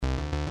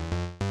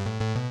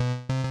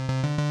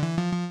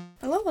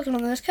welcome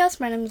to this cast.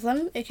 My name is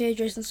Lennon, aka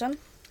Jason's son.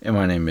 And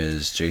my name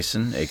is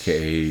Jason,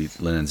 aka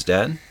Lennon's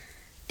dad.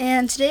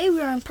 And today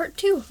we are on part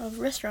 2 of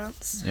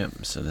restaurants.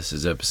 Yep, so this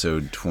is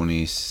episode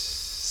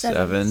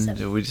 27,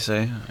 did we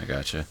say? I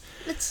gotcha.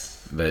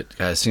 But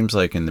guys, it seems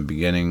like in the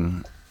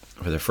beginning,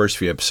 for the first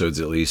few episodes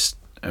at least,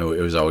 it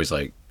was always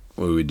like,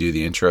 we would do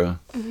the intro,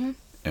 and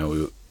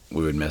we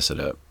would mess it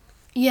up.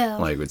 Yeah.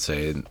 Like, we'd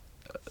say,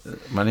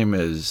 my name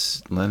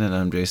is Lennon,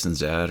 I'm Jason's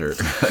dad, or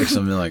like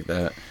something like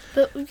that.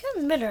 But we've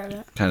gotten better at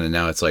it. Kind of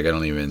now it's like I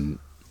don't even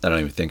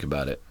think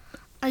about it.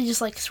 I just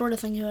like sort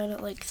of think about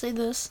it, like say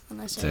this, and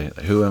I say it.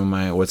 Who am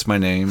I? What's my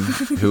name?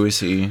 Who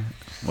is he?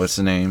 What's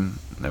the name?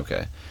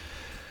 Okay.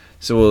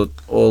 So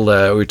we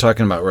were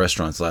talking about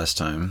restaurants last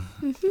time,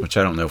 which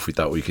I don't know if we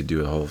thought we could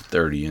do a whole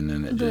 30, and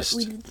then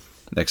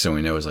next thing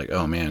we know is like,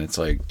 oh man, it's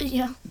like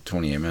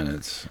 28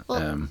 minutes.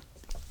 Well,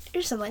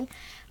 here's something.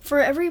 For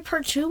every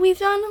part 2 we've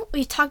done,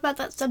 we talk about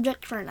that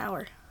subject for an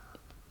hour.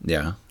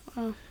 Yeah.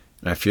 Oh.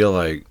 And I feel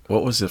like,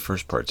 what was the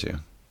first part 2?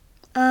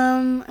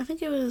 I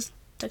think it was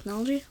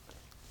technology.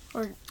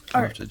 Or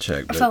I'll have to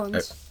check. But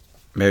phones.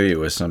 Maybe it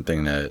was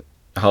something that,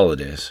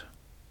 holidays.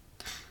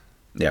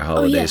 Yeah,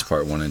 holidays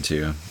part 1 and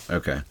 2.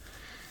 Okay.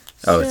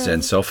 Oh, it's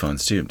and cell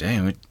phones too.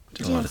 Dang, we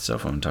did a lot of cell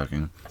phone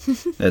talking.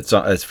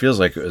 It feels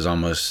like it was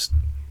almost,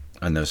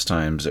 on those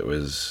times, it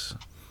was,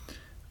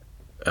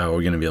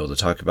 we're going to be able to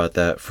talk about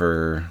that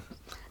for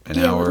an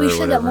hour or whatever. Yeah, we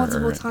said that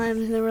multiple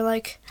times, and they were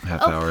like,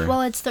 half hour.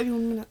 Well, it's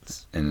 31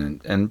 minutes.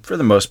 And for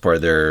the most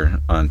part, they're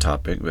on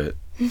topic, but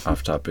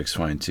off topic's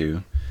fine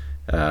too.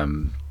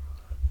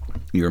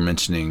 You were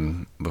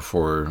mentioning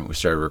before we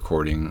started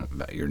recording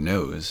about your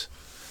nose.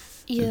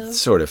 Yeah. It's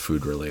sort of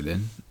food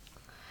related.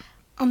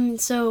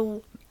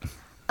 So,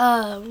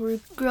 we're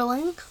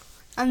grilling,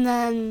 and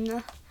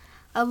then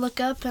I look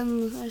up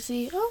and I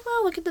see, oh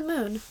wow, look at the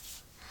moon.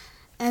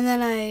 And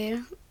then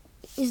I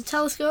use a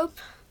telescope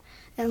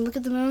and look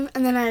at the moon,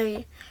 and then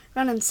I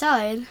run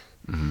inside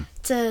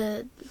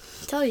to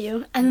tell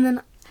you, and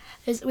then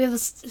we have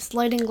this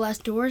sliding glass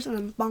doors, and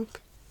then bonk.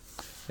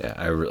 Yeah,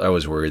 I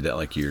was worried that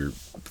like your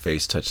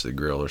face touched the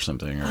grill or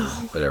something or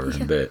whatever,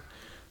 but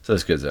so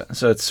it's good.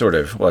 So it's sort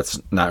of, well, it's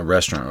not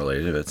restaurant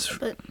related,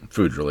 but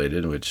food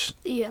related, which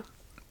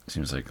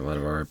seems like a lot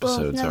of our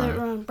episodes now are. that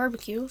we're on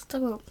barbecue, let's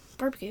talk about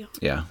barbecue.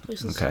 Yeah.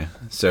 Places. Okay.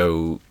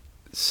 So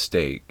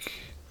steak,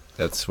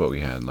 that's what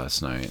we had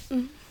last night.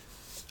 I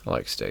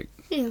like steak.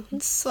 Yeah,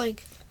 it's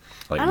like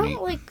I don't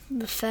meat. like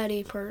the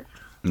fatty part.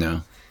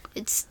 No.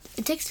 It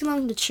takes too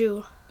long to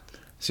chew.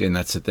 See, and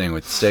that's the thing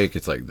with steak.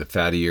 It's like the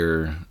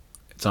fattier.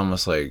 It's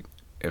almost like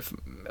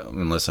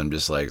unless I'm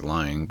just like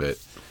lying, but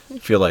I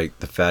feel like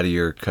the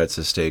fattier cuts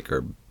of steak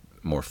are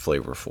more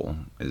flavorful.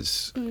 I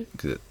just kind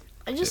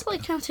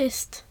of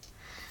taste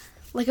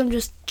like I'm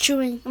just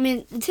chewing. I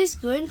mean, it tastes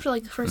good for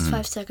like the first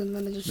 5 seconds,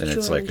 then it's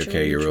it's like,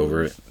 okay, you're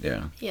over it.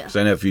 Yeah. Yeah. Because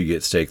I know if you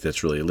get steak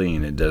that's really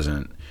lean, it's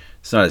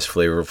not as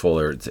flavorful,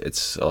 or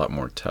it's a lot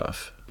more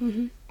tough.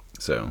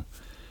 So,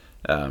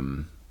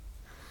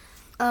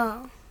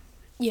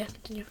 yeah.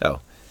 Continue. Oh,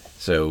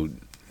 so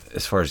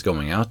as far as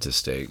going out to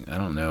steak, I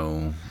don't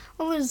know.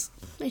 Well, it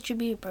should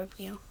be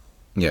barbecue.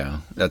 Yeah,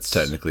 that's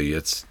technically,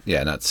 it's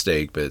not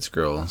steak, but it's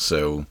grill.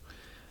 So,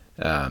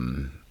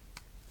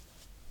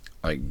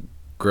 like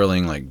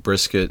grilling, like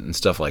brisket and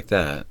stuff like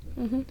that.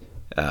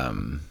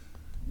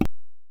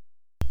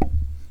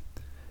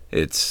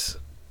 It's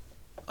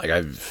like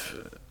I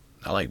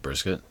like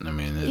brisket. I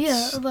mean,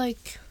 it's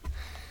like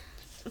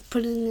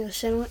put it in a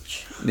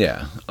sandwich.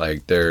 Yeah,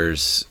 like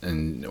there's,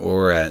 and where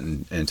we're at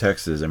in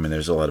Texas, I mean,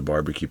 there's a lot of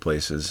barbecue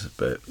places,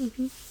 but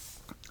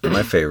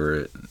my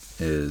favorite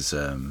is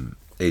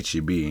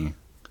H-E-B,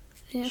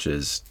 which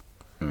is,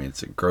 I mean,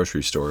 it's a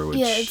grocery store. Which,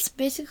 it's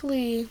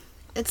basically,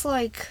 it's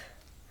like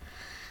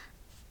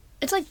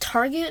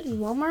Target and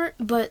Walmart,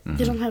 but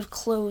they don't have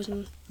clothes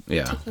and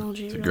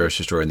technology. It's a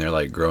grocery store, and they're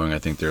like growing. I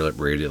think they're like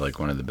rated like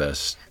one of the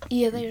best.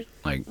 Yeah, they're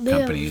like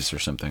companies or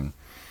something.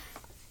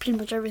 Pretty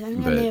much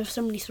everything, and they have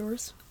so many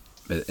stores.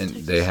 And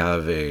they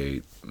have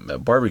a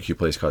barbecue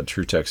place called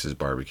True Texas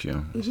Barbecue,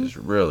 which is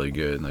really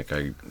good. Like,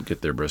 I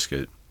get their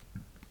brisket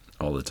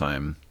all the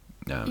time.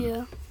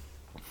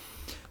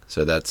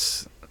 So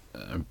that's,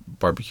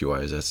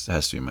 barbecue-wise, that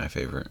has to be my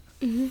favorite.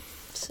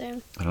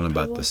 Same. I don't know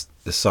about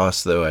the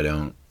sauce, though. I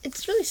don't.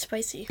 It's really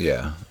spicy.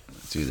 Yeah.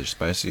 It's either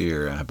spicy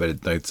or,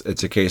 but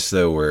it's a case,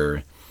 though,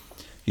 where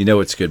you know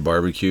it's good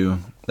barbecue.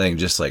 I think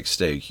just like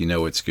steak, you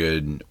know it's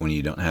good when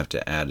you don't have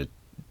to add a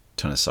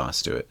ton of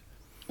sauce to it.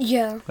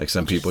 Yeah. Like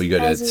some people, you go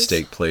to a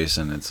steak place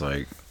and it's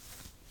like,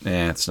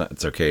 it's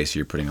okay. So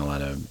you're putting a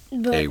lot of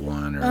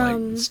A1 or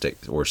like steak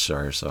or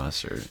sour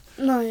sauce or.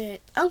 My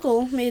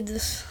uncle made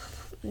this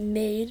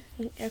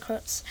air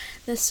quotes,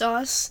 this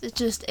sauce. It's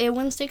just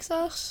A1 steak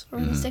sauce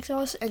or steak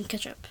sauce and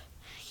ketchup.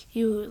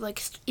 You have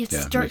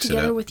to stir it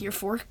together with your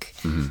fork,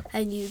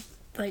 and you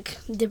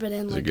dip it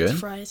in with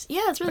fries.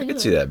 Yeah, it's really good. I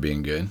could see that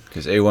being good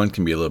because A1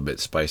 can be a little bit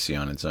spicy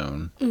on its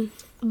own.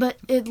 But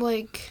the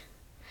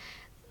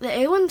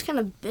A1's kind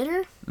of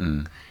bitter.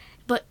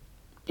 But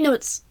no,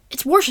 it's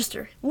It's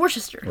Worcester.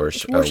 Worcester.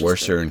 It's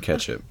Worcester and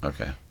ketchup.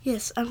 Okay.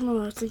 Yes, I don't know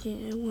what I was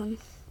thinking it one.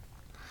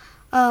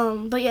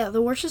 But yeah,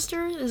 the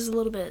Worcester is a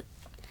little bit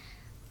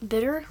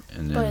bitter,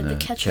 And then but the the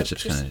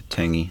ketchup's kind of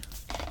tangy.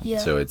 yeah.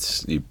 So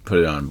you put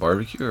it on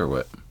barbecue or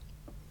what?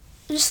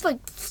 Just like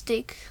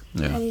steak.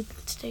 Yeah. Any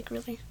steak,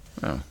 really.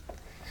 Oh,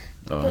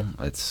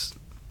 I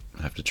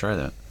have to try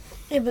that.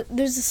 Yeah, but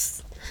there's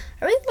this.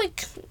 I really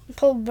like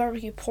pulled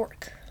barbecue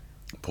pork.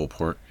 Pulled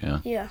pork, yeah.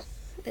 Yeah,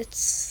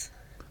 it's.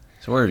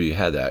 So where have you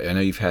had that? I know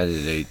you've had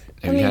it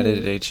at Have you had it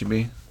at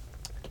H-E-B?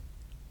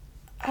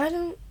 I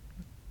don't.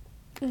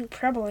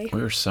 Probably.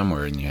 We were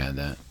somewhere and you had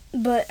that.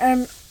 But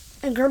and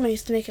Grandma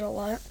used to make it a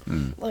lot.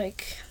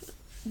 Like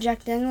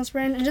Jack Daniel's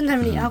brand. It didn't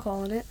have any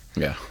alcohol in it.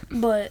 Yeah.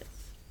 But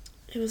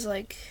it was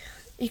like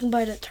you can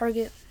buy it at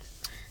Target.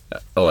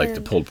 Oh, like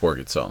the pulled pork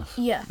itself.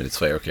 Yeah. But it's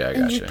like, okay, I got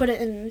you. And you put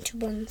it in 2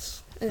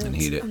 buns. And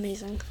heat it.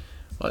 Amazing.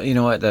 Well, you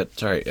know what?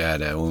 That's right.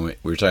 When we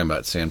were talking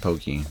about San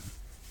Pokey,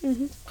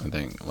 Mm-hmm. I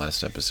think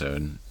last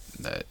episode,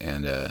 I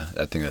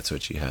think that's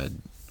what you had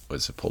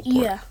was a pulled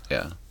pork.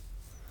 Yeah.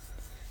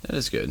 That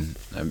is good.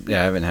 I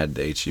haven't had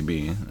the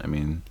H-E-B. I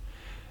mean,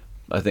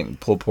 I think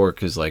pulled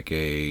pork is like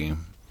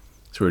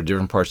sort of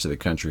different parts of the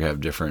country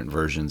have different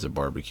versions of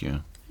barbecue.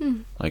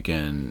 Like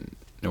in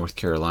North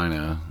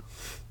Carolina,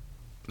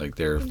 like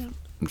they're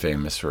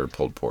famous for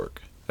pulled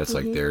pork. That's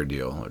like their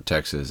deal. Or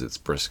Texas, it's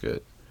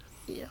brisket.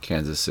 Yeah.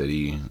 Kansas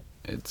City,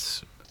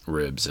 it's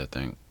ribs, I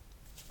think.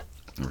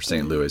 Or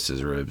St. Louis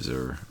is ribs,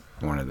 or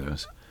one of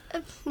those.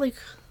 Like,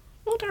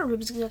 what are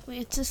ribs exactly?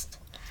 It's just.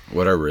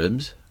 What are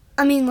ribs?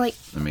 I mean,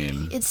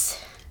 it's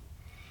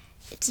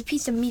a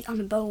piece of meat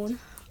on a bone.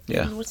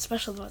 Yeah. And what's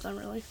special about them,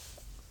 really?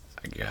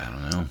 I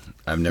don't know.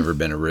 I've never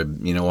been a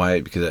rib. You know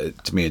why? Because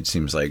to me, it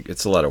seems like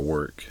it's a lot of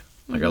work.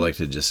 Like I like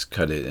to just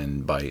cut it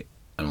and bite.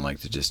 I don't like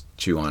to just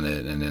chew on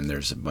it, and then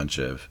there's a bunch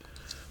of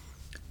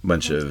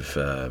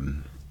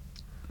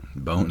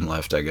bone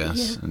left, I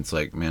guess. Yeah. And it's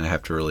like, man, I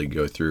have to really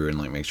go through and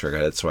like make sure I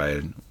got it. That's why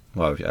I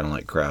don't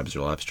like crabs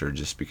or lobster,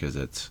 just because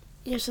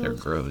they're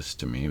gross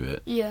to me.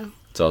 But yeah,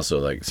 it's also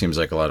like it seems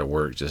like a lot of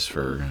work just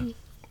for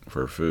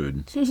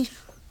food.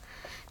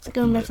 It's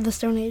going back to the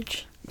Stone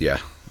Age. Yeah,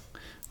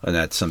 and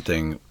that's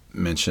something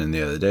mentioned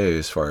the other day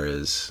as far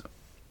as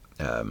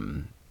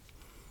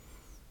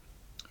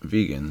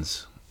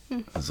vegans.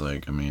 It's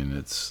like, I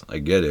mean, I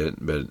get it,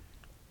 but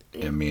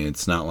I mean,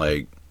 it's not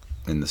like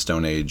in the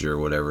Stone Age or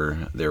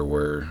whatever there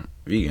were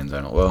vegans.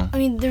 I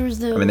mean, there was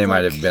the. I mean, they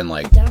might have been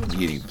like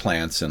eating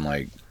plants and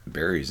like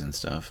berries and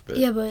stuff, but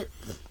yeah, but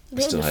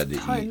they still had to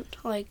hunt, eat.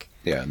 Like,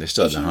 yeah, they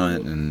still had to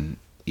hunt and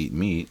eat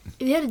meat.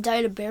 If you had a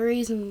diet of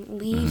berries and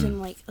leaves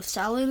and like a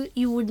salad,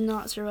 you would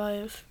not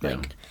survive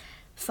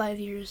 5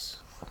 years.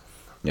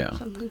 Yeah,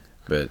 something.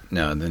 But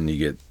no, then you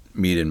get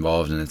meat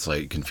involved, and it's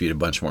like can feed a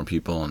bunch more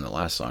people and it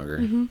lasts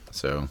longer.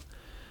 So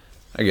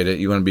I get it.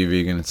 You want to be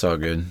vegan, it's all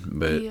good,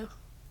 but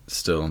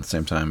still, at the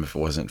same time, if it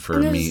wasn't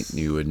for meat,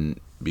 you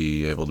wouldn't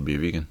be able to be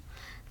vegan.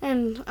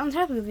 And on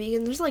top of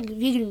vegan, there's like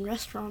vegan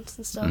restaurants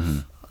and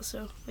stuff.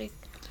 Also, like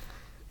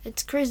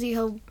it's crazy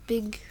how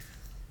big.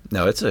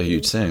 No, it's a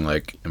huge thing.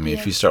 Like, I mean,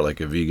 if you start like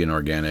a vegan,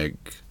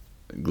 organic,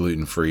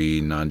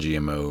 gluten-free,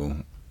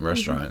 non-GMO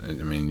restaurant, I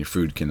mean, your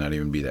food cannot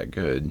even be that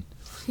good.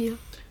 Yeah.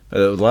 A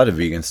lot of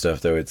vegan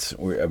stuff, though,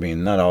 I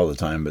mean, not all the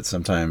time, but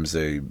sometimes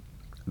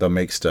they'll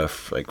make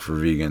stuff like for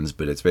vegans,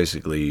 but it's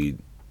basically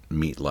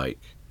meat-like.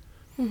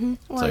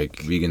 It's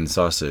like vegan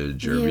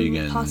sausage or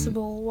vegan.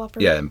 Impossible Whopper.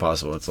 Yeah,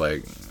 Impossible. It's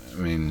like, I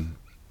mean,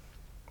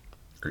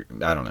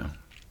 I don't know.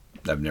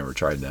 I've never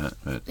tried that,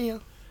 but it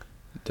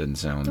doesn't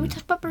sound Did we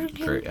talk about Burger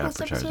King very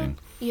last appetizing. episode?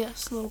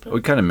 Yes, a little bit. We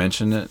kind of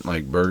mentioned it,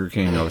 like Burger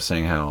King. I was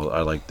saying how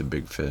I like the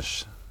big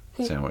fish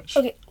sandwich.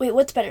 Okay, wait,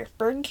 what's better,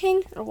 Burger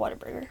King or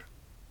Whataburger?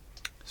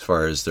 As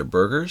far as their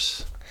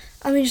burgers?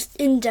 I mean, just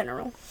in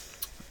general.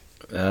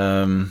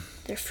 Their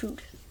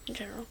food in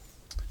general.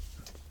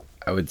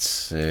 I would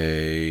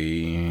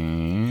say...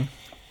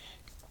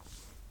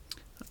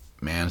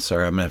 Man,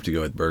 sorry, I'm going to have to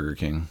go with Burger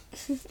King.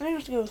 I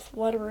have to go with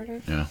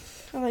Whataburger. Yeah.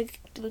 I like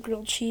the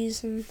grilled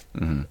cheese and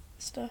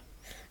stuff.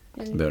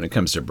 And but when it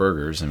comes to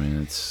burgers, I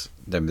mean,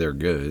 they're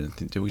good.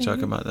 Did we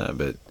talk about that?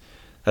 But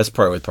that's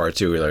part with part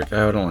two. We're like,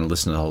 I don't want to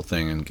listen to the whole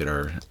thing and get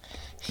our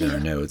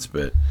notes.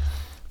 But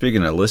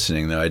speaking of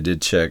listening, though, I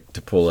did check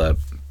to pull up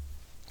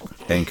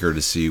Anchor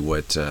to see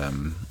what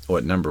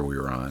number we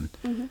were on.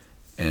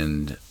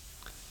 And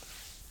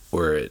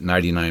we're at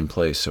 99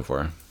 plays so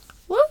far.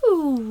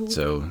 Woo!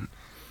 So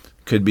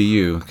could be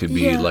you. Could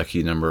be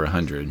lucky number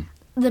 100.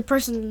 The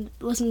person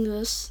listening to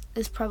this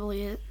is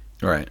probably it.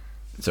 Right.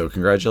 So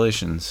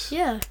congratulations.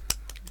 Yeah.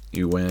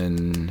 You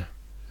win...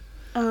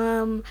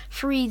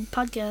 free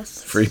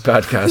podcast. Free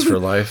podcast for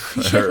life,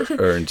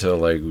 or until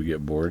like we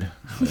get bored.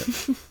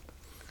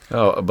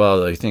 But,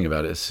 like think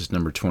about it. It's just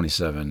number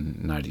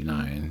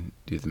 2799.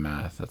 Do the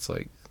math. That's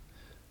like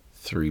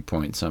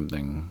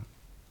 3-point-something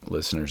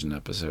listeners an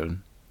episode.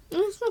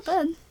 It's not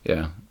bad.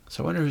 Yeah.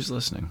 So I wonder who's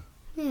listening.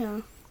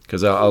 Yeah.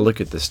 Because I'll look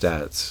at the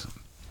stats,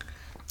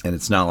 and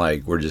it's not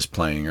like we're just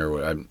playing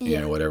or you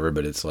know whatever.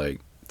 But it's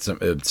like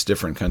it's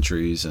different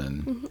countries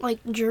and like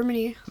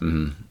Germany.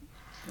 and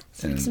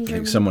I think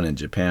German. someone in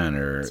Japan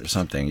or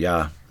something.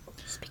 Yeah.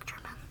 Speak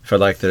German.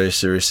 Verlagte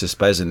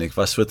Speisenig,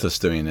 was wird das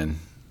doing?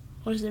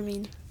 What does it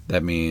mean?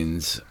 That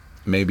means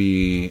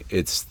maybe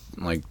it's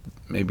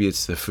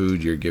the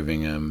food you're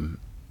giving them.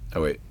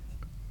 Oh wait,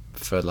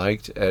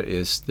 vielleicht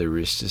ist the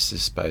richtige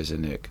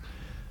Speisenig.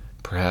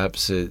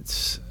 Perhaps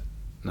it's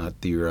not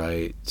the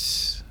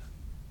right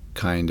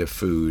kind of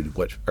food.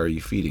 What are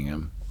you feeding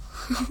them?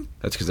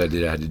 That's because I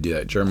had to do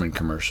that German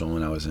commercial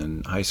when I was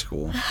in high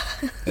school,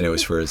 and it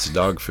was for its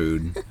dog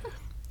food.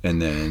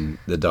 And then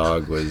the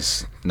dog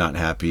was not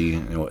happy,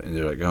 and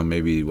they're like, "Oh,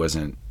 maybe it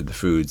wasn't the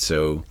food."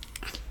 So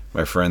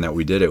my friend that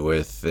we did it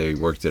with, they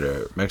worked at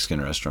a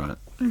Mexican restaurant,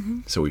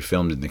 so we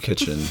filmed in the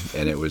kitchen,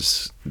 and it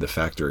was the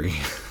factory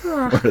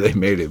where they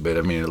made it. But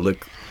I mean, it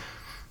looked,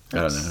 I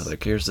don't know,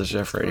 like here's the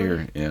chef right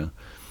here, yeah.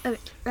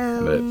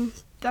 Okay.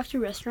 Back to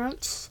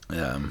restaurants.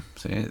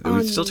 See,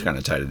 we still kind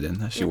of tied it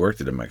in. She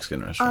worked at a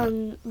Mexican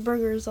restaurant.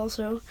 Burgers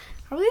also.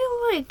 Are they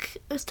like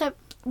this type?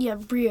 Yeah,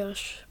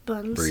 brioche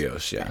buns.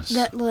 Brioche, yes.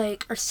 That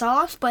like are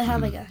soft, but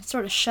have like a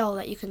sort of shell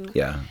that you can.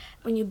 Yeah.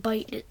 When you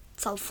bite it,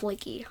 it's all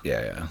flaky.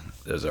 Yeah.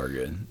 Those are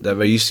good. But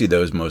you see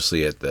those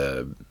mostly at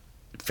the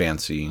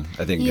fancy.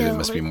 I think it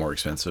must be more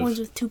expensive. Ones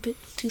with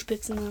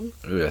toothpicks in them.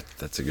 Ooh,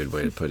 that's a good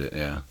way to put it.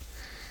 Yeah.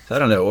 So I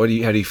don't know.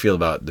 How do you feel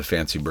about the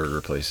fancy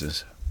burger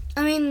places?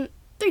 I mean,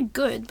 they're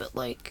good, but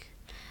like,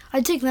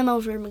 I'd take them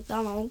over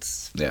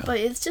McDonald's. Yeah. But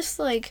it's just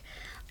like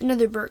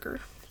another burger,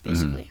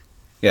 basically.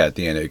 Yeah, at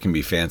the end it can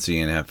be fancy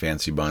and have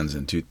fancy buns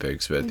and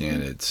toothpicks, but at the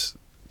end it's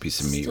a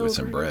piece of meat Still with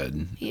some burger.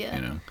 bread. Yeah.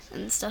 You know.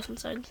 And stuff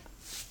inside.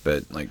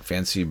 But like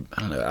fancy,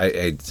 I don't know.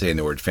 I'd say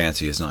the word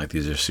fancy. It's not like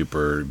these are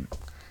super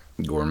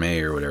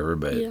gourmet or whatever,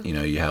 but you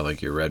know, you have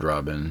like your Red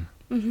Robin.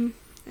 And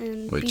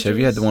Which BJ's. have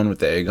you had the one with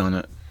the egg on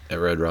it at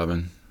Red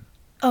Robin?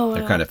 Oh,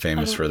 They're kind of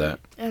famous for that.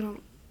 I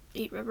don't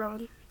eat Red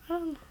Robin. I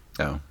don't know.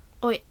 Oh.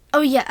 Oh wait.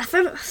 Oh yeah,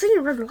 I was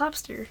thinking Red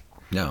Lobster.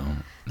 No.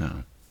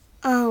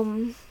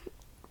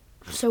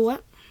 So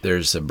what?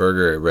 There's a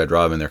burger at Red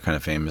Robin they're kind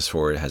of famous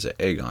for. It has an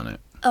egg on it.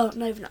 Oh,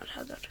 no, I've not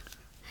had that.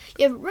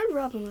 Yeah, but Red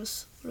Robin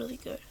was really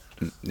good.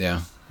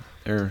 Yeah.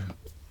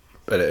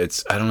 But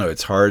I don't know,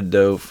 it's hard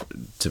though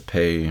to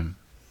pay,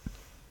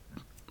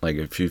 like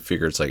if you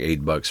figure it's like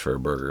 $8 for a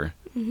burger,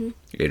 $8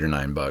 or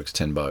 $9,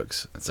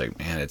 $10. It's like,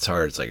 man, it's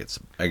hard. It's like,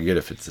 I get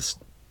if it's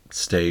a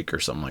steak or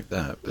something like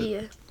that. But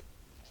Yeah.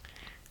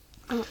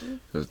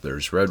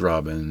 there's Red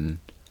Robin,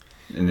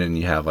 and then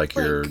you have like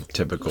your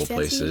typical fancy?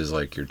 places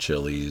like your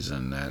Chili's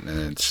and that,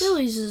 and it's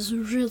Chili's is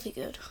really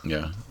good.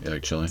 Yeah, you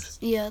like Chili's?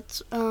 Yeah,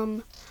 it's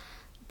What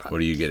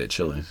do you get at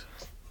Chili's?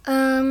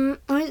 I mean,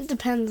 it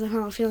depends on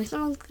how I'm feeling.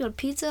 Sometimes it's got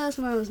pizza,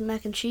 sometimes it's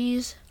mac and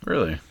cheese.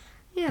 Really?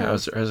 Yeah.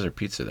 How's their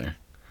pizza there?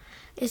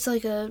 It's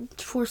like a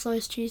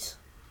 4-slice cheese.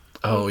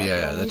 Oh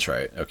yeah, that's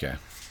right. Okay.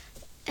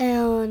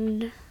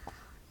 And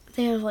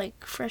they have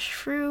like fresh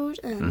fruit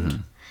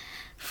and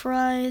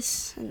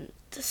fries, and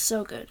it's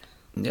so good.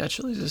 Yeah,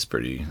 Chili's is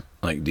pretty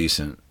like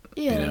decent.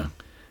 Yeah. You know,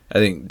 I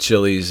think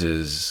Chili's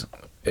is.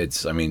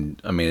 I mean,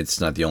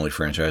 it's not the only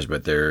franchise,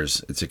 but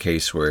it's a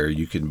case where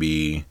you can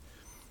be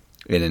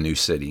in a new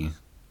city,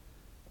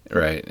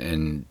 right?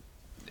 And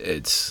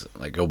it's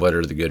like, oh, what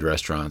are the good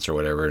restaurants or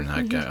whatever?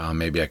 And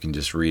maybe I can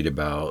just read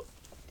about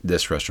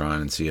this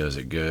restaurant and see is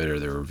it good or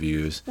the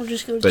reviews. We'll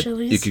just go to But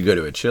Chili's. you could go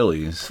to a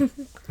Chili's,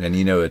 and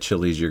a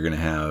Chili's you're gonna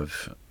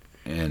have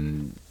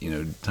in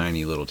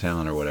tiny little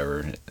town or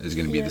whatever is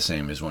gonna be the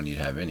same as one you'd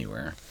have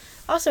anywhere.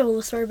 Also, a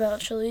little story about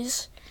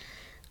Chili's.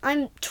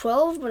 I'm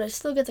 12, but I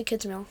still get the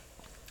kids meal.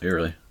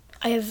 Really?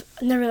 I have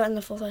never gotten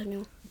the full-size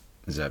meal.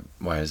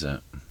 Why is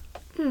that?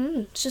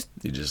 It's just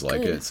You just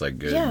like good. it? It's like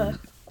good. Yeah.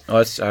 Oh,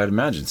 I'd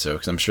imagine so,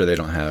 because I'm sure they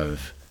don't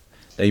have.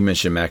 You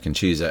mentioned mac and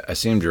cheese. I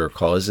seem to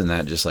recall, isn't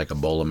that just like a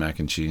bowl of mac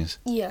and cheese?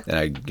 Yeah. And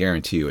I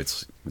guarantee you,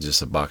 it's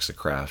just a box of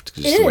Kraft,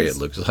 just the way it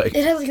looks like.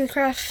 It has like a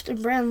Kraft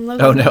and brand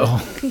logo. Oh no.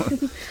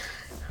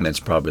 And it's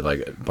probably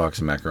like a box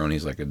of macaroni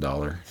is like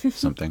 $1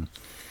 something.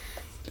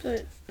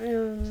 But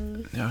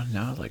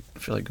Now I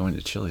feel like going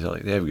to Chili's.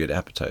 They have good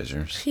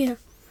appetizers. yeah.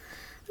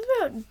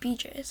 What about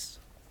BJ's?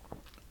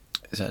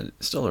 Is that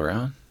still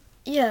around?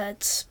 Yeah,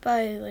 it's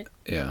by like.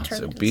 Yeah. So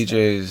Target and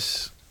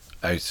BJ's,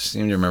 I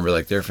seem to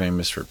remember they're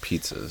famous for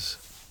pizzas.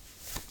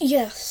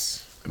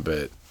 Yes.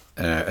 And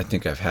I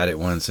think I've had it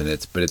once, and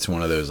it's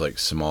one of those like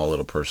small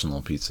little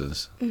personal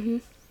pizzas.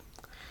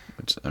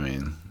 Which I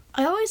mean.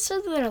 I always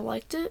said that I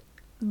liked it,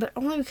 but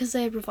only because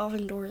they had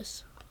revolving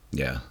doors.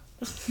 Yeah.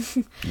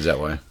 Is that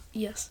why?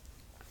 Yes.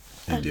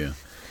 You do.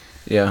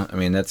 Yeah. I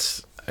mean I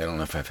don't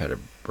know if I've had a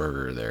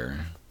burger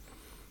there.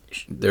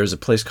 There's a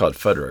place called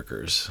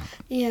Fuddruckers.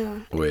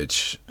 Yeah.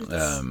 Which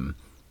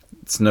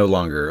it's no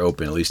longer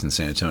open, at least in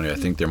San Antonio. I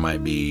think there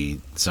might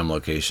be some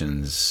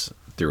locations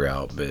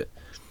throughout, but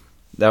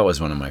that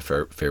was one of my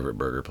favorite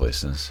burger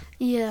places.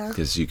 Yeah.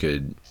 Because you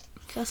could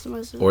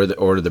Customize it.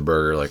 order the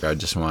burger, like I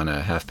just want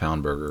a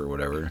half-pound burger or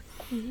whatever,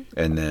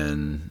 and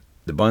then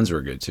the buns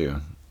were good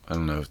too. I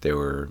don't know if they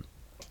were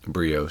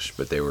brioche,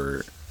 but they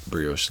were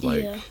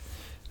brioche-like.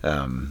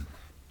 Yeah.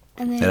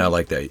 And I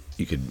like that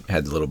you could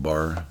had the little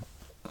bar,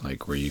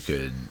 like where you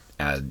could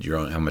add your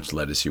own how much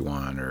lettuce you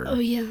want, or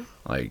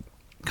like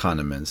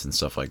condiments and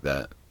stuff like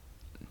that.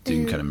 So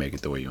you can kind of make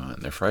it the way you want.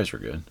 And their fries were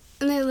good.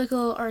 And they had like a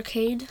little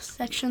arcade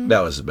section.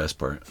 That was the best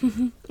part.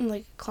 And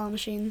like a claw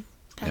machine.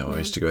 Yeah, I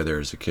used to go there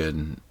as a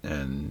kid,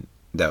 and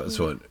that's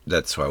why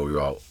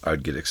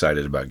I'd get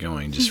excited about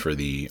going just for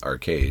the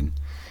arcade.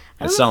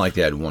 It's not like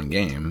they had one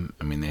game.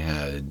 I mean, they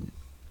had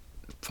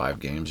 5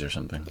 games or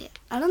something. Yeah.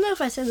 I don't know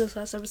if I said this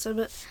last episode,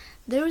 but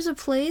there was a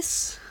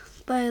place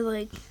by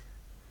like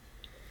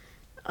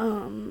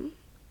where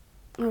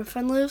my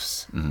friend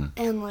lives,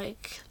 and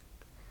like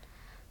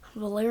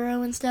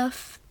Valero and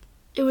stuff.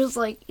 It was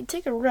like you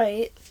take a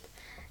right,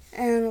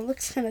 and it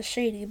looks kind of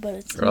shady, but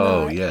it's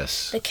not.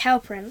 Yes, the cow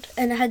print,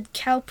 and it had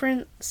cow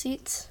print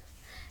seats,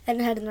 and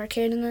it had an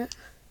arcade in it.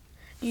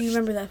 You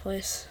remember that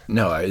place?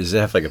 No, does it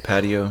have like a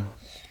patio?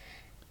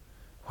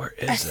 Where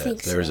is that?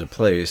 Think There's so. a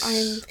place.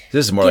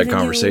 This is more like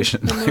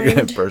conversation,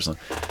 personally.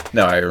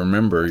 No, I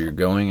remember you're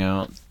going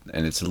out,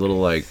 and it's a little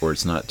like where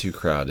it's not too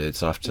crowded.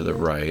 It's off to the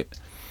right,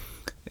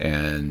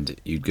 and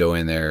you'd go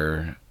in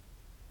there,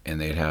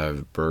 and they'd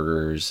have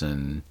burgers,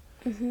 and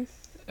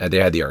they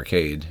had the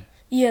arcade.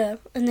 Yeah,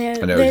 and I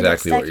know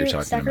exactly what you're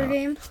talking about.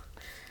 Game.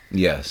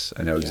 Yes,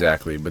 I know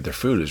exactly, but their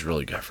food is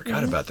really good. I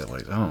forgot about that.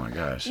 Like, oh my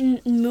gosh.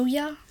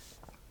 Muya,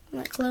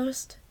 that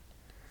closed.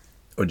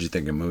 What'd you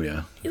think of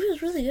Muya? It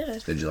was really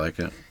good. Did you like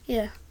it?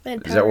 Yeah.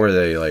 Is that where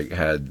they like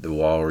had the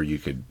wall where you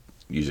could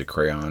use a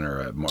crayon or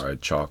a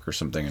chalk or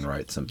something and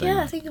write something?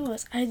 Yeah, I think it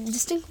was. I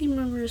distinctly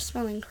remember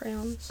smelling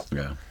crayons.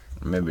 Yeah,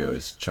 maybe it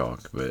was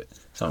chalk, but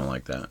something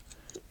like that.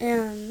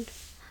 And,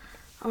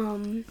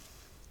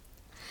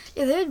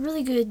 yeah, they had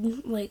really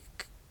good,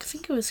 like, I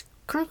think it was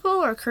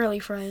crinkle or curly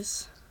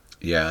fries.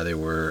 Yeah, they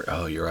were.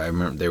 Oh, you're right. I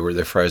remember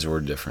their fries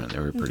were different. They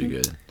were pretty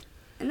good.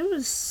 And it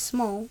was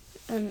small,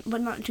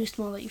 but not too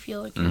small that you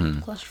feel like you're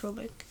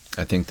claustrophobic.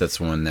 I think that's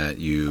one that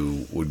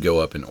you would go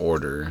up and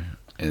order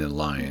in a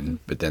line,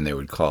 but then they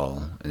would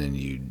call, and then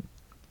you'd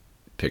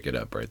pick it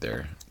up right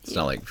there. It's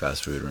not like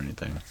fast food or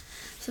anything.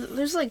 So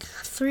there's like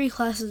 3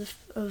 classes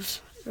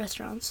of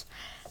restaurants.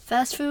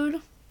 Fast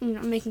food,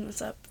 I'm making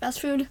this up. Fast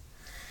food,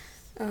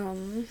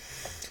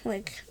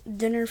 like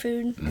dinner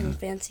food, and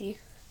fancy.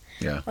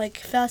 Yeah. Like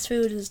fast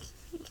food is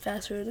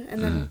fast food,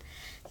 and then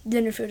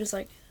dinner food is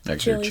like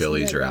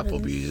Chili's or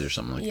Applebee's or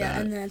something like that. Yeah,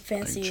 and then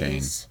fancy chain.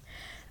 is,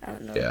 I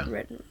don't know.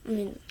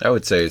 Yeah. I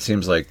would say it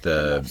seems like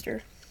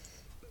the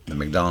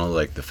McDonald's,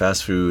 like the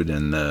fast food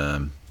and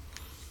the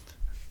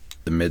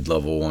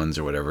mid-level ones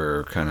or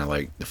whatever are kind of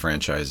like the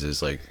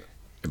franchises, like,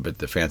 but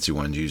the fancy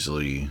ones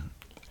usually,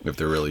 if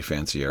they're really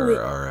fancy,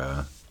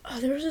 are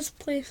there was this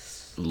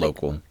place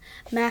local.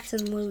 like Max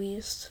and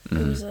Louie's. It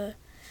was a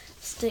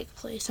steak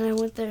place, and I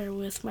went there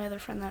with my other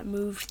friend that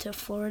moved to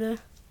Florida.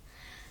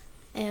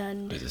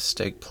 And it's a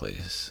steak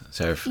place.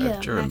 So I've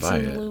driven Max by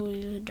and it.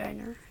 Louie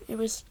Diner.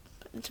 It's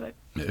like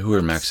who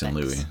are Max and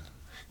Louie?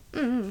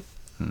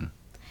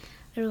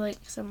 They were like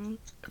some.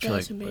 I feel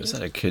like, was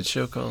that a kid's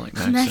show called like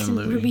Max and and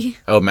Louie? Ruby.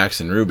 Oh,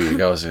 Max and Ruby.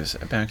 I was going to say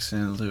Max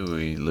and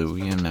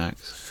Louie and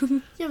Max.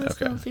 Yeah, that's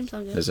cool. Seems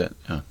so good. Is it?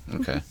 Oh,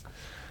 okay.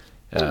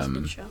 That's a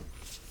good show.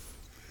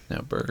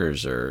 Now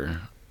burgers are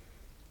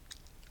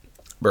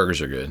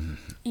good.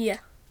 Yeah.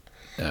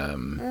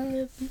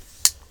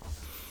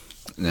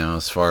 Now,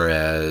 as far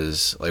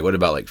as like, what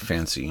about like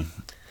fancy?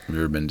 Have you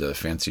ever been to a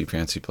fancy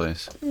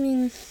place? I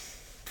mean,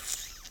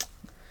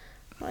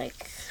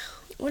 like,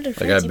 what are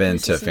fancy Like I've been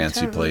to a places in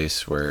fancy town?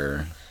 place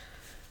where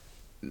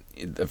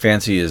the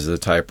fancy is the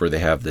type where they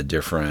have the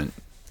different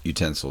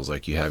utensils.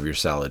 Like you have your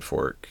salad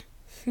fork,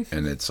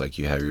 and it's like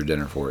you have your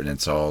dinner fork, and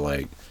it's all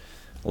like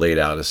laid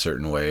out a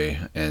certain way,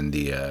 and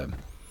the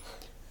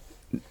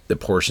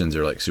portions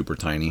are like super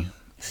tiny,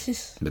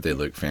 but they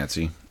look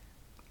fancy.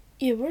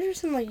 Yeah, what are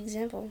some like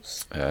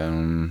examples?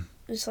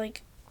 Just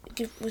like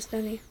give with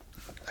any.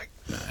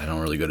 I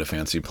don't really go to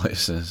fancy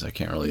places. I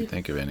can't really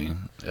think of any.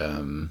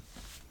 So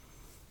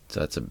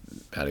that's a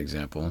bad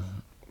example.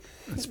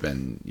 It's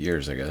been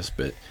years, I guess,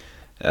 but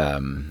I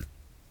don't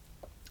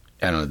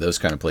know. Those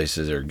kind of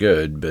places are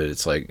good, but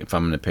it's like if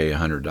I'm going to pay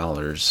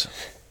 $100,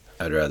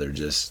 I'd rather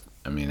just.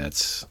 I mean,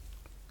 that's.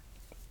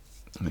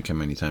 Like how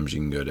many times you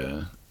can go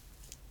to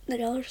The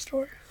dollar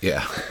store.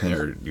 Yeah,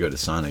 or you go to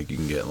Sonic, you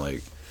can get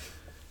like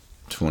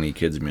 20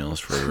 kids meals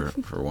for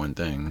one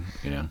thing,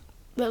 you know.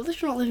 But at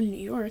least we don't live in New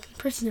York.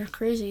 Prices are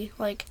crazy.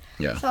 Like,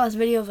 Yeah. I saw this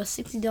video of a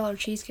 $60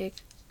 cheesecake.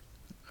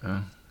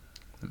 Oh,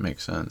 that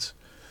makes sense.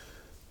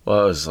 Well,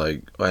 I was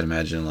like, I'd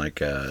imagine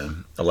like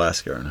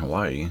Alaska and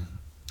Hawaii,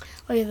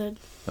 Oh yeah,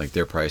 like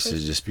their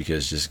prices just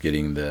because just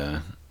getting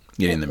the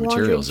the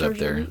materials laundry up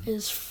there. detergent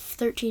is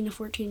 $13 to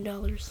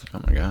 $14.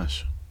 Oh my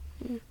gosh.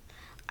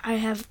 I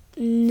have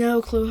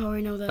no clue how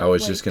I know that. I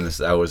was just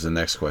that was the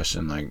next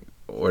question. Like,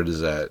 where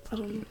does that?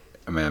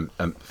 I mean,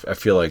 I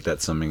feel like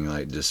that's something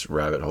like just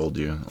rabbit holed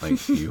you, like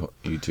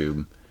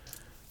YouTube.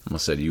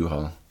 Almost said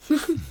U-Haul,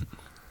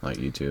 like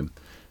YouTube.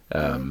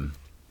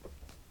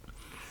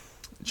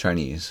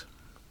 Chinese.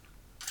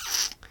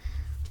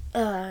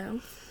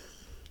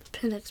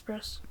 Panda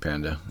Express.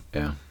 Panda,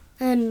 yeah.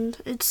 And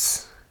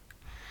it's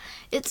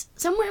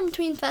somewhere in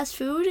between fast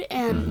food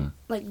and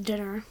like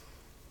dinner.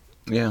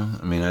 Yeah,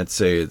 I mean, I'd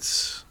say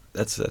that's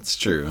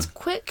true. It's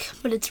quick,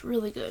 but it's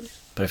really good.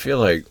 But I feel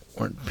like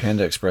weren't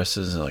Panda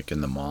Expresses like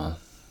in the mall?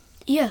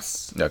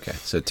 Yes. Okay,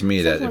 so to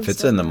me, that if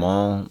it's in the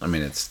mall, I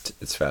mean,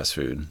 it's fast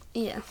food.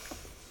 Yeah,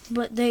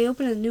 but they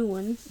opened a new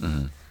one.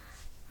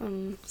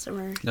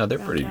 Somewhere. No, they're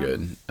pretty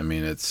good. I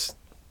mean,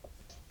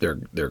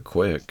 they're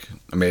quick.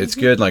 I mean, it's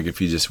good like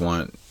if you just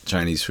want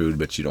Chinese food,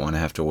 but you don't want to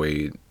have to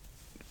wait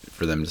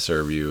for them to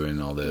serve you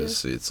and all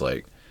this. Yeah. It's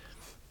like,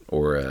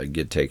 or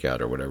get takeout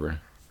or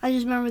whatever. I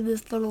just remember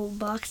this little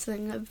box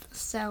thing of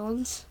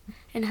salads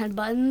and had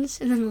buttons,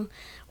 and then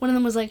one of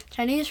them was like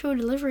Chinese food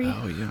delivery.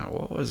 Oh yeah,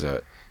 what was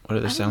that? What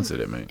other sounds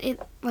did it make?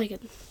 It like a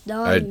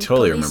dog. I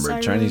totally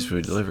remember Chinese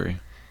food delivery.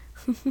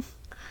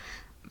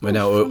 But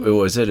now,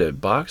 was it a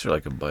box or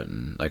like a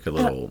button, like a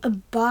little? A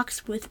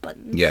box with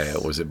buttons. Yeah.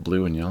 Was it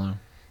blue and yellow?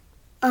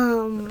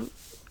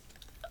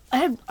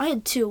 I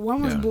had two.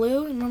 One was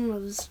blue and one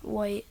was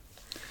white.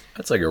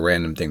 That's like a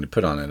random thing to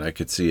put on it. I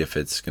could see if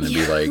it's going to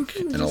be like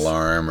an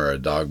alarm or a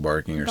dog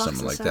barking or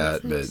something like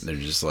that. But they're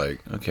just like,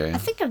 okay. I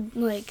think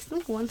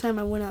one time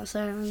I went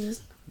outside and I was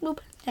just, whoop,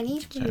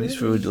 Chinese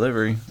food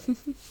delivery.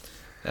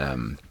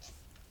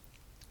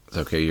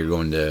 Okay, you're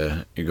going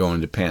to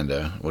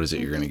Panda. What is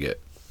it you're going to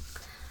get?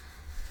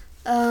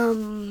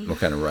 What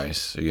kind of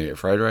rice? Are you going to get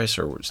fried rice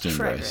or steamed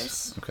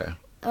rice? Okay.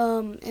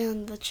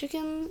 And the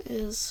chicken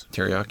is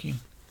teriyaki?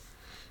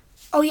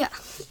 Oh yeah,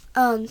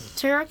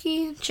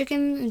 teriyaki,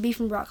 chicken, and beef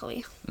and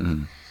broccoli.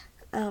 Beef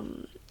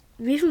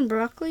and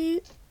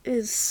broccoli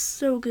is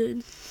so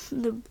good.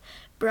 The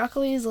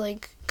broccoli is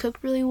like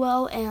cooked really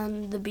well,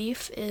 and the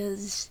beef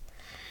there's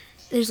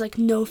like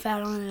no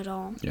fat on it at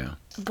all. Yeah.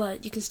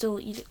 But you can still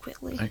eat it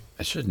quickly.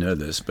 I should know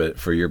this, but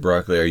for your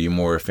broccoli, are you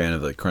more a fan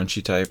of the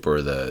crunchy type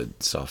or the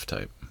soft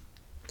type?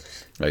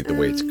 Like the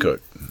way it's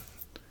cooked.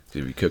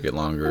 If you cook it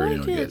longer,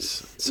 it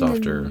gets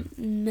softer.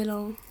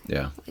 Middle.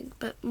 Yeah.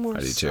 But more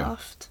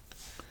soft.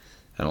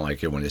 I don't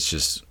like it when it's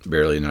just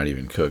barely not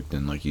even cooked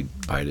and like you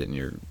bite it and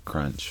you're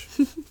crunch.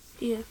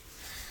 Yeah.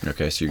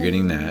 Okay, so you're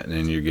getting that, and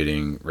then you're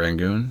getting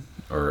Rangoon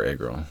or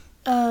egg roll?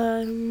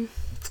 I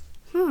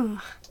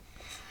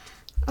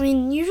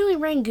mean, usually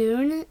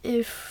Rangoon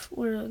if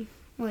we're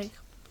like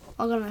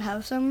all gonna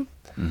have some.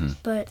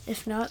 But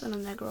if not, then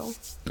an egg roll.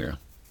 Yeah.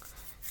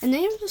 And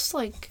they have just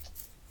like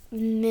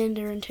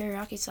Mandarin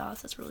teriyaki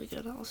sauce that's really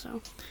good also.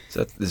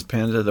 Is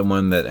Panda the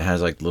one that has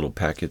like little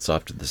packets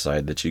off to the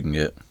side that you can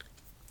get?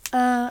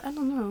 I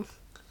don't know.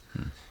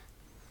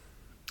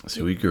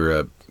 So we grew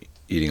up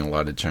eating a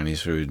lot of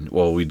Chinese food.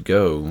 Well, we'd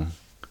go,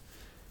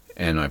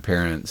 and my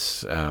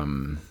parents, I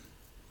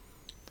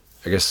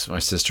guess my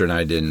sister and I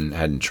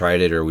hadn't tried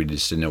it, or we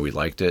just didn't know we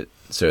liked it.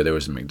 So there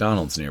was a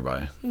McDonald's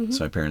nearby.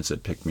 So my parents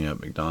had picked me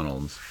up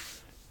McDonald's.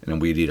 And then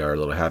we'd eat our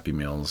little Happy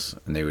Meals,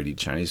 and they would eat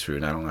Chinese food.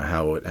 And I don't know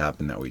how it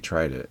happened that we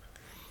tried it.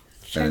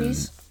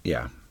 Chinese?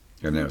 Yeah.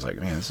 And then I was like,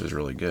 man, this is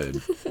really good.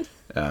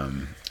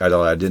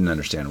 Although I didn't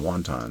understand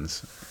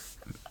wontons.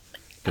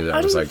 Because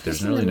I was like,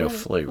 there's really no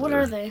flavor. What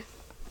are they?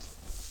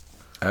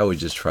 I always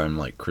just try them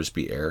like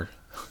crispy air.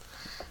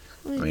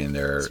 I mean,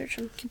 they're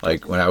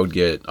like when I would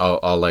get,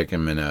 I'll like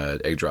them in a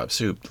egg drop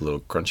soup, the little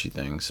crunchy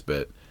things.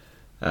 But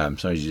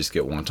sometimes you just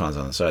get wontons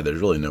on the side.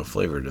 There's really no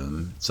flavor to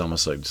them. It's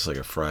almost like just like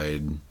a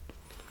fried...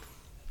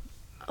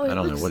 I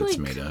don't know what it's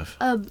made of.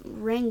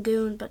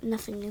 Rangoon, but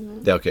nothing in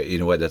it. Okay, you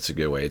know what? That's a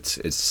good way.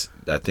 It's.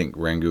 I think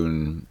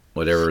Rangoon,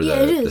 whatever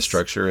the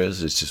structure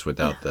is, it's just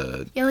without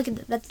the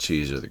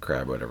cheese or the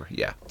crab, or whatever.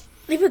 Yeah.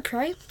 They put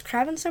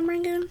crab in some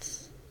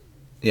Rangoons?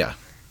 Yeah.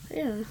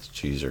 Yeah. It's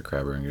cheese or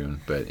crab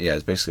Rangoon, but yeah,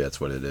 it's basically that's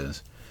what it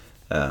is.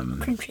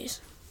 Cream cheese.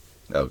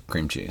 Oh,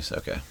 cream cheese.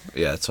 Okay.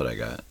 Yeah, that's what I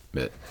got.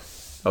 But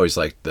I always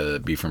like the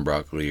beef and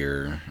broccoli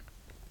or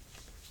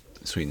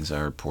sweet and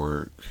sour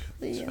pork.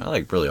 Yeah. I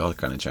like really all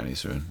kind of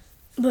Chinese food.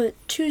 But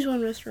choose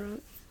one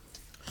restaurant.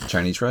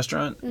 Chinese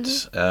restaurant?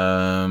 That's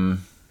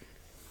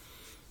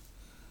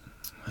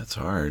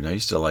hard. I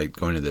used to like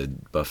going to the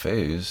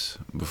buffets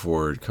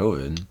before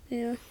COVID.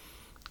 Yeah.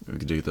 We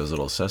could do those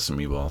little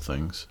sesame ball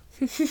things.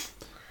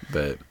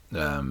 But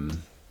I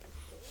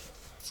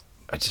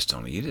just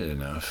don't eat it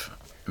enough.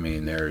 I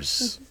mean,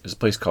 there's a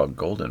place called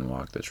Golden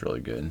Walk that's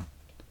really good.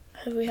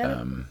 Have we had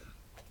it?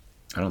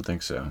 I don't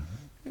think so.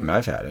 I mean,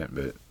 I've had it,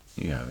 but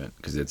you haven't,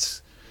 because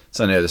it's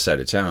on the other side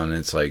of town. And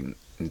it's like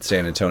in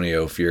San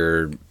Antonio, if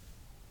you're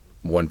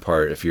I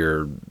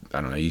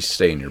don't know, you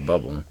stay in your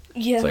bubble.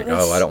 Yeah. It's like,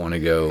 I don't want to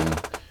go.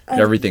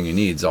 Everything you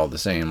need is all the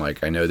same.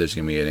 Like, I know there's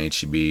going to be an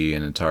H-E-B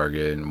and a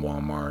Target and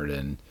Walmart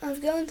and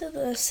I've gone to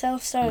the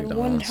south side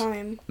McDonald's. One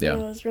time when I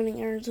was running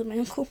errands with my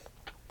uncle.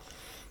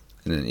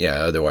 And then,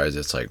 otherwise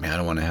it's like, man, I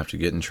don't want to have to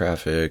get in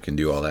traffic and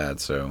do all that.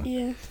 So,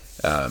 yeah.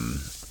 I'll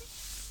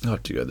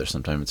have to go there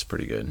sometime. It's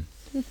pretty good.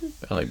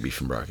 I like beef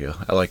and broccoli.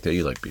 I like that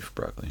you like beef and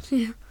broccoli.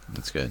 Yeah.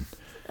 That's good.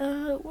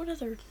 What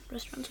other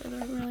restaurants are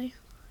there, really?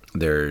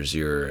 There's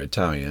your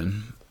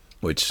Italian,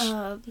 which...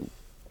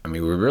 I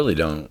mean, we really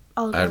don't.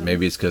 Olive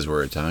Maybe it's because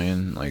we're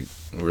Italian. Like,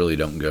 we really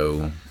don't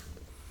go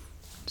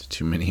to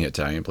too many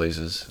Italian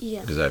places.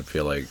 Yeah. Because I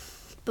feel like,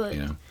 But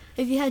you know.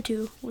 if you had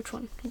to, which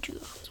one would you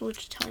go? So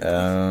which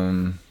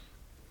Italian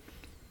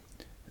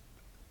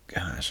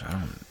Gosh,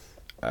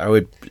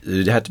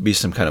 it'd have to be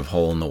some kind of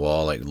hole in the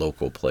wall, like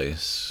local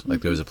place.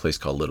 Like there was a place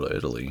called Little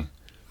Italy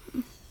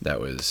that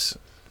was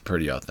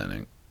pretty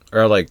authentic.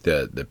 Or like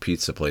the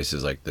pizza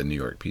places, like the New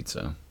York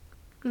pizza.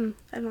 I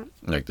don't.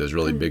 Like those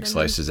really big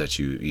slices that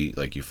you eat,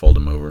 like you fold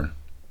them over.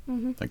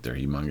 Like they're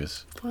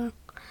humongous. Wow.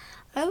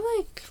 I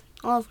like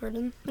Olive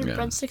Garden. Their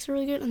breadsticks are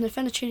really good, and their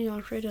fettuccine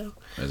alfredo.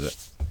 Is it?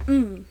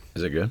 Mm.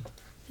 Is it good?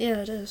 Yeah,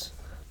 it is.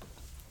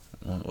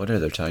 Well, what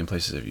other Italian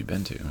places have you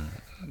been to?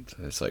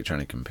 It's like trying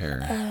to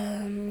compare. I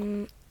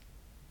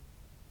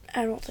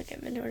don't think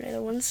I've been to any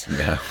other ones.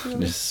 Yeah,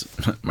 Really?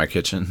 just my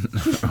kitchen.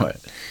 What?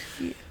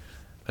 Yeah.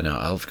 But no,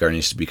 Olive Garden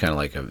used to be kind of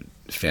like a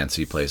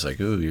fancy place. Like,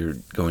 ooh, you're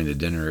going to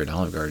dinner at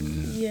Olive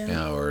Garden.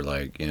 Yeah. Or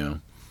like,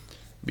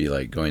 be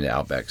like going to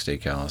Outback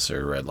Steakhouse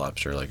or Red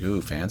Lobster. Like,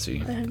 ooh,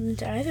 fancy. I haven't been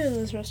to either of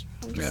those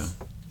restaurants. Yeah.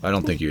 I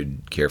don't think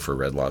you'd care for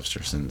Red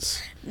Lobster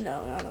since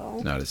No, not at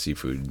all. not a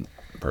seafood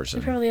person.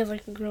 They probably have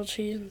like grilled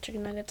cheese and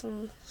chicken nuggets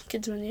on the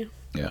kids menu.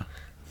 Yeah.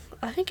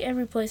 I think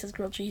every place has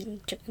grilled cheese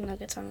and chicken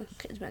nuggets on the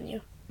kids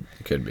menu.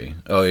 It could be.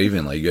 Oh,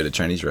 even like you go to a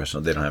Chinese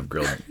restaurant, they don't have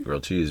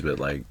grilled cheese, but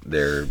like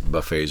their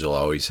buffets will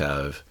always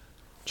have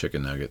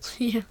chicken nuggets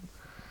Yeah.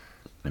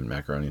 and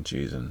macaroni and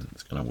cheese, and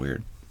it's kind of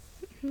weird.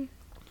 I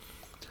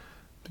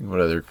think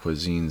what other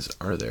cuisines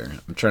are there?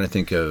 I'm trying to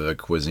think of a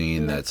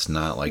cuisine that's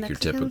not like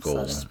Mexican, your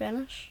typical.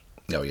 Spanish.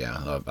 Oh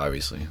yeah,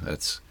 obviously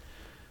that's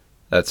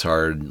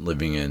hard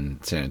living in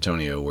San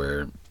Antonio,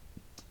 where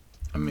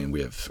I mean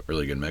we have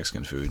really good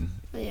Mexican food.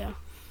 Yeah.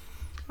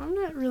 I'm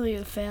not really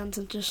a fan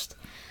of just.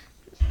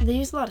 They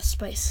use a lot of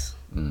spice.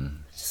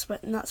 Just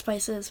not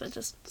spices, but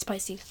just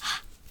spicy.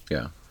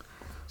 Yeah.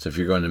 So if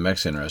you're going to a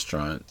Mexican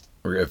restaurant,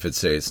 or if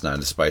it's not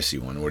a spicy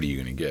one, what are you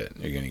going to get?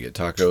 Are you going to get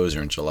tacos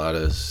or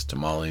enchiladas,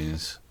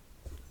 tamales?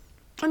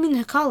 I mean,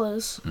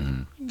 jacalas.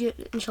 Mm-hmm.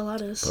 Get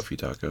enchiladas. Puffy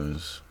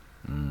tacos.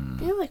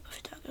 Yeah, I like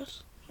puffy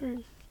tacos. They're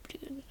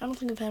pretty good. I don't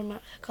think I've had them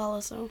at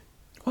jacalas, though.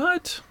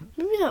 What?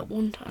 Maybe that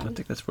one I time.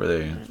 think that's where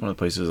it's one of the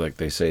places like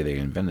they say they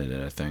invented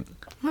it, I think.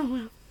 Oh,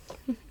 wow.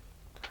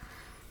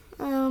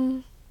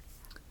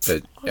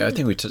 But yeah, I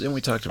think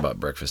we talked about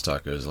breakfast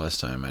tacos last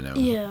time. I know.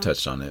 Yeah.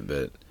 Touched on it,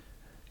 but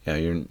yeah,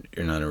 you're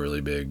not a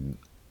really big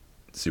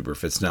super.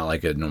 If it's not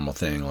like a normal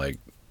thing, like,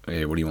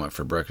 hey, what do you want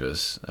for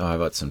breakfast? Oh, how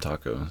about some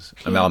tacos?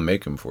 I mean, I'll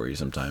make them for you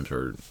sometimes,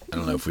 or I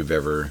don't know if we've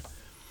ever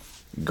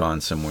gone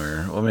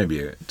somewhere. Well, maybe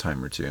a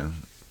time or two.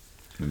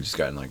 We've just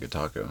gotten like a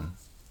taco.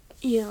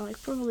 Yeah,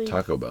 like probably.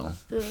 Taco Bell.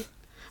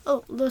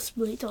 Los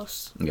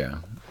Burritos. Yeah.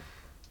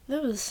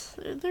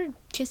 Their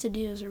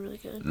quesadillas are really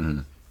good. Mm-hmm.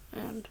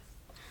 And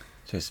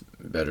Tastes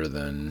better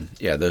than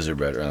those are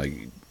better.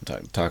 Like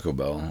Taco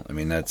Bell. I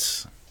mean,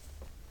 that's.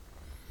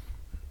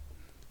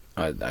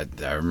 I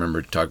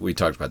remember we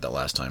talked about that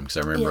last time because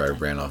I remember I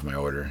ran off my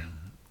order.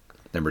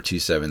 Number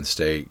 27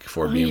 steak,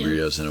 4 bean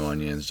burritos and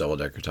onions, double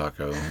decker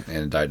taco, and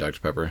a Diet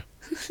Dr Pepper.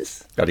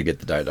 Got to get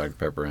the Diet Dr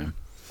Pepper in.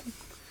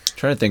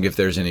 Trying to think if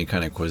there's any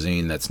kind of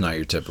cuisine that's not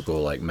your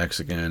typical like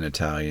Mexican,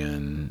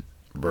 Italian,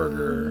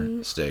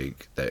 burger,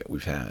 steak that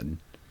we've had.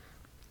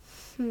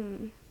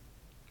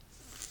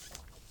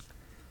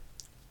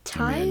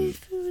 Thai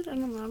food? I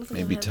don't know. I don't think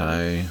Maybe I've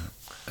had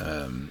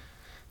Thai,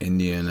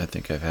 Indian. I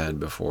think I've had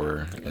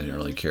before. I didn't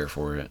really care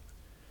for it.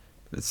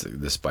 It's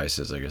the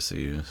spices I guess they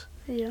use.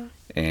 Yeah.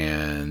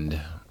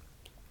 And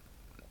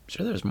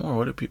sure, there's more.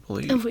 What do people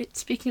eat? Oh, wait,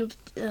 speaking of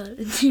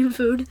Indian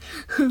food,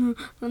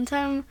 one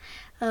time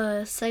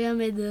Sega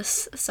made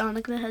this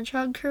Sonic the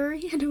Hedgehog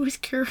curry, and it was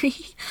curry,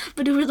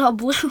 but it was all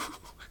blue.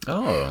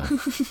 Oh.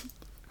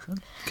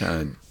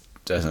 Kind of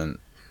doesn't.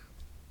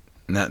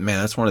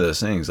 That's one of those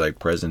things, like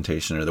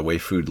presentation or the way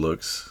food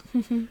looks,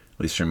 at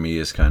least for me,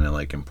 is kind of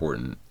like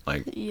important.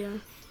 Like, Yeah.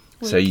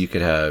 say you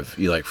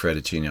like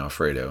fettuccine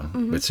Alfredo,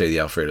 but say the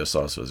Alfredo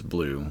sauce was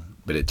blue,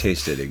 but it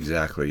tasted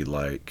exactly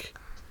like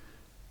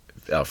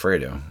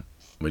Alfredo.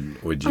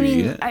 Would you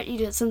eat it? I eat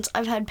it since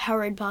I've had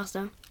Powerade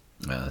pasta.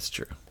 Yeah, that's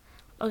true.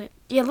 Okay,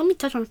 yeah, let me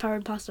touch on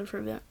Powerade pasta for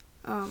a bit.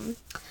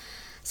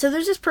 So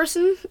there's this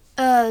person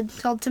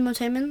called Timo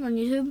Taman on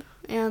YouTube,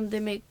 and they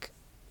make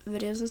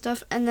videos and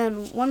stuff. And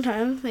then one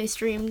time they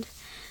streamed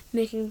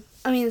making.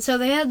 So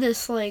they had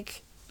this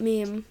like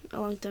meme a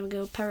long time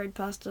ago, Powerade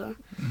pasta.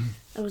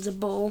 It was a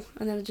bowl,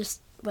 and then just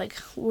like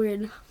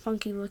weird,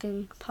 funky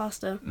looking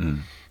pasta.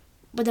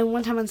 But then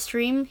one time on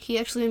stream, he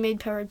actually made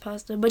Powerade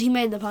pasta, but he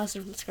made the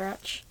pasta from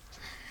scratch.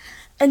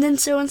 And then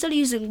so instead of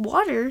using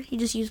water, he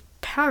just used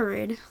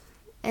Powerade,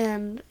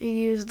 and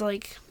he used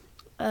like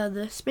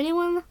the spinny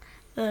one.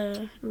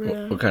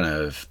 What kind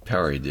of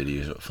Powerade did he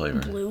use? What flavor?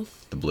 Blue.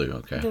 The blue,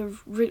 okay. The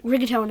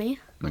rigatoni.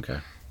 Okay.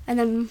 And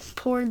then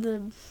poured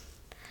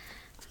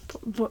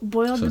boiled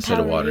so the instead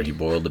of Powerade. water, he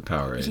boiled the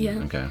Powerade. Yeah.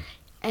 Okay.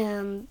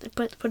 and I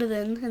put it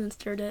in and then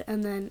stirred it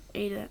and then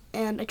ate it.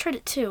 And I tried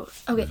it too.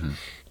 Okay,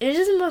 It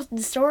is the most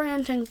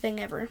disorienting thing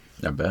ever.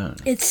 I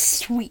bet. It's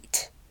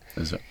sweet.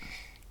 Is it?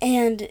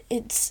 And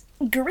it's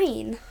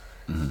green.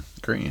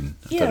 Green.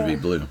 I thought it'd be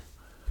blue.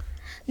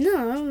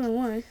 No, I don't know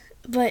why.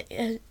 But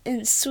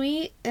it's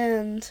sweet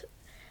and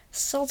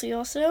salty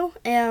also.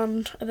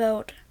 And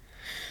about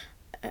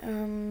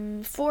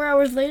 4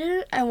 hours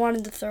later, I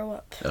wanted to throw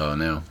up. Oh,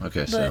 no.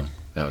 Okay, so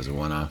that was a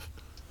one-off.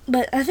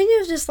 But I think it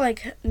was just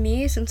like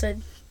me, since I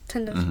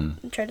tend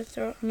to try to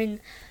throw. I mean,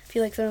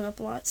 feel like throwing up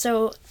a lot.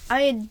 So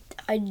I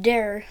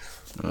dare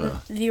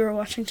the viewer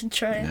watching to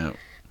try it. Yeah.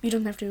 You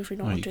don't have to if you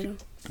don't want to.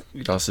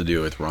 You could also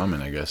do it with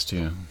ramen, I guess,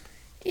 too.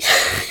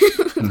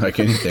 Like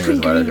anything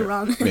with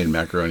ramen. I made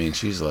macaroni and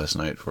cheese last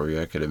night for you.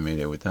 I could have made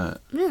it with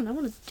that. Man, I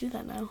want to do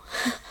that now.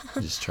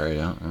 Just try it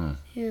out. Oh.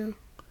 Yeah.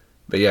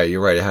 But yeah,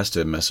 you're right. It has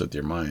to mess with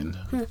your mind.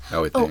 I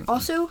would think. Oh,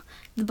 also,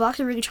 the box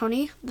of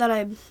rigatoni that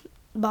I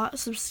bought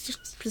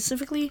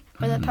specifically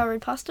for that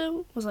powdered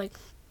pasta was like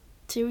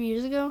 2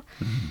 years ago.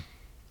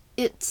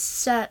 It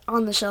sat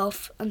on the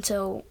shelf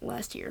until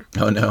last year.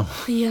 Oh, no.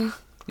 Yeah.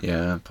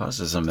 Yeah,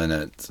 pasta's something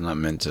that's not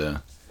meant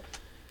to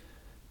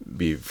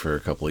be for a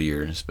couple of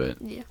years,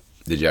 but yeah.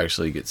 Did you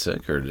actually get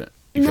sick, or did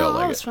you No, felt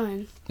like I was it?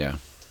 fine. Yeah.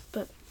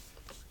 But,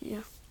 yeah.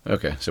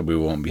 Okay, so we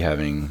won't be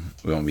having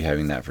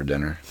that for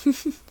dinner.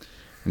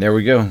 There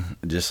we go.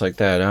 Just like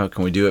that. Oh,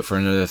 can we do it for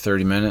another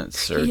 30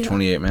 minutes or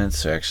 28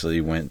 minutes? I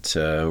actually went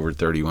over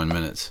 31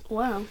 minutes.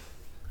 Wow.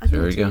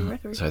 There we go.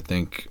 So I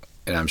think,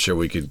 and I'm sure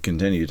we could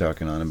continue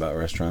talking on about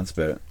restaurants,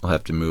 but we'll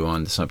have to move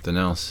on to something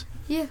else.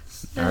 Yeah.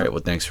 All right.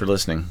 Well, thanks for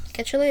listening.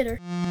 Catch you later.